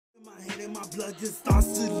Hating my blood just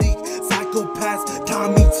starts to leak. Psychopaths tie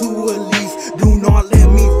me to a leash. Do not let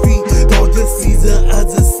me free. Don't just see the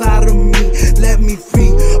other side of me. Let me free.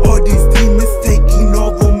 All these demons taking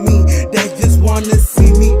over me. They just wanna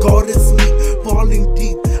see me go to sleep. Falling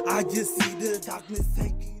deep. I just see the darkness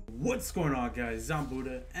taking. What's going on, guys? I'm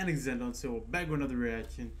Buddha and Xendon, so we're back with another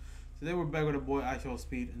reaction. Today we're back with our boy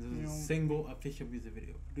IShowSpeed, and this is a single official music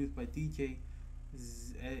video produced by DJ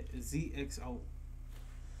ZXO.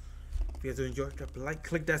 If you guys do enjoy, drop a like,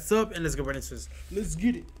 click that sub, and let's get right into this. Let's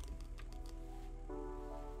get it.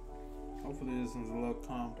 Hopefully this one's a little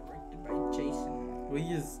calm. Directed by Jason. We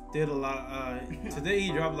just did a lot. Today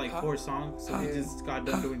he dropped like 4 songs, so we just got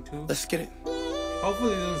done doing 2. Let's get it.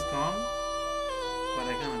 Hopefully this one's calm, but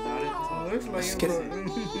I kind of doubt it. So Looks like let's get it.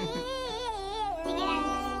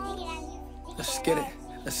 Let's get it.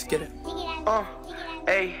 Let's get it.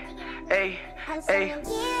 Hey, hey, hey.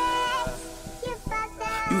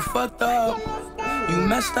 You fucked up. You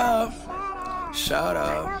messed up. Shut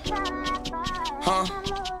up. Huh?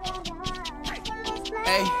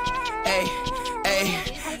 Hey, hey, hey,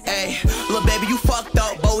 hey. Little baby, you fucked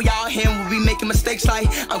up. Boy, y'all him. We be making mistakes like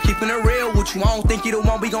I'm keeping it real with you. I don't think you the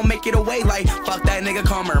one. We gon' make it away. Like fuck that nigga,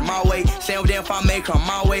 come her my way. Say I'm damn if I make her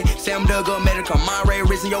my way. Say I'm the good, made her come my way.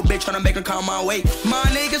 Risen your bitch tryna make her come my way. My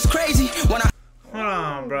nigga's crazy when I. Hold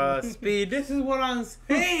on, bro. Speed. This is what I'm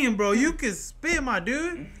saying, bro. You can spit, my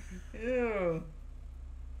dude. Ew.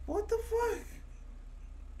 What the fuck?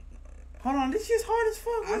 Hold on, this shit's hard as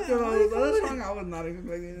fuck. I feel like the other song I was not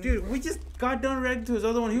expecting it. Dude, we just got done reacting to his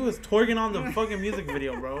other one. He was twerking on the fucking music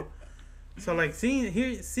video, bro. So like seeing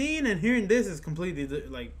and hearing this is completely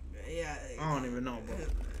like, Yeah. I don't even know, bro.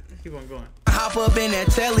 Keep on going. Hop up in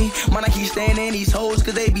that telly, man, I keep staying in these hoes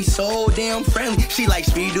cause they be so damn friendly. She like,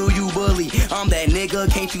 Speed, do you bully? I'm that nigga,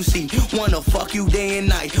 can't you see? Wanna fuck you day and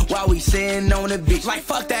night while we sitting on the beach. Like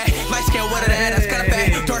fuck that, light skin with it that, that's kinda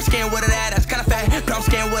fat. Dark skin with it that's kinda fat. Brown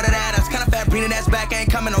skin with it that's kinda fat. Bringing ass back,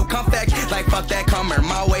 ain't coming no confex. Like fuck that, come her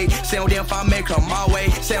my way. Say I'm damn if I make her my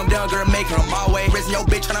way. Say I'm down, girl, make her my way. Risen your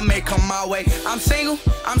bitch tryna make her my way. I'm single,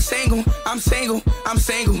 I'm single, I'm single, I'm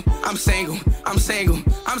single, I'm single, I'm single,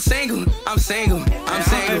 I'm single, I'm single, I'm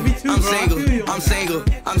single, I'm single, I'm single,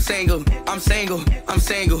 I'm single, I'm single, I'm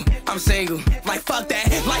single, I'm single. Like fuck that,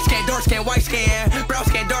 light skin, dark skin, white skin, brown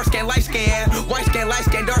skin, dark skin, light skin, white skin, light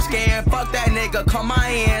skin, dark skin. Fuck that nigga, come my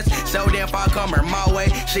hands. So then if I come her my way,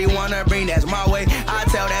 she wanna bring that's my way. I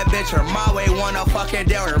tell that bitch her my way, wanna fucking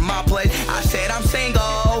dare her my place. I said I'm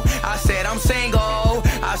single, I said I'm single,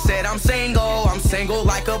 I said I'm single, I'm single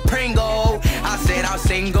like a Pringle. I said I'm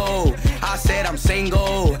single, I said I'm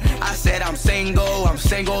single, I said I'm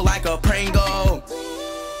single like a Pringle.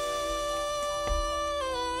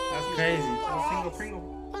 That's crazy. Single Pringle.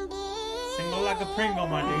 Single like a Pringle,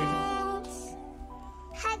 my dude.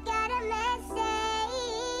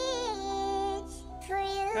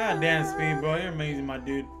 God damn, Speed, bro. You're amazing, my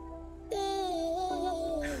dude.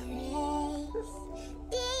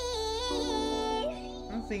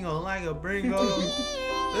 I'm single like a Pringle.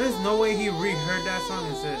 There's no way he reheard that song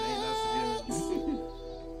and said, hey, that's a good.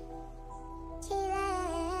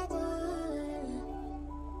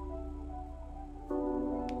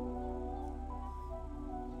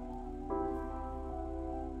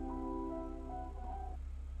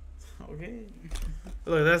 Okay.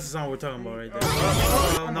 Look, that's the song we're talking about right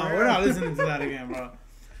there. No, we're not listening to that again, bro.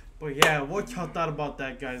 But yeah, what y'all thought about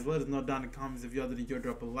that, guys? Let us know down in the comments. If y'all did enjoy,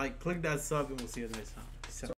 drop a like, click that sub, and we'll see you next time.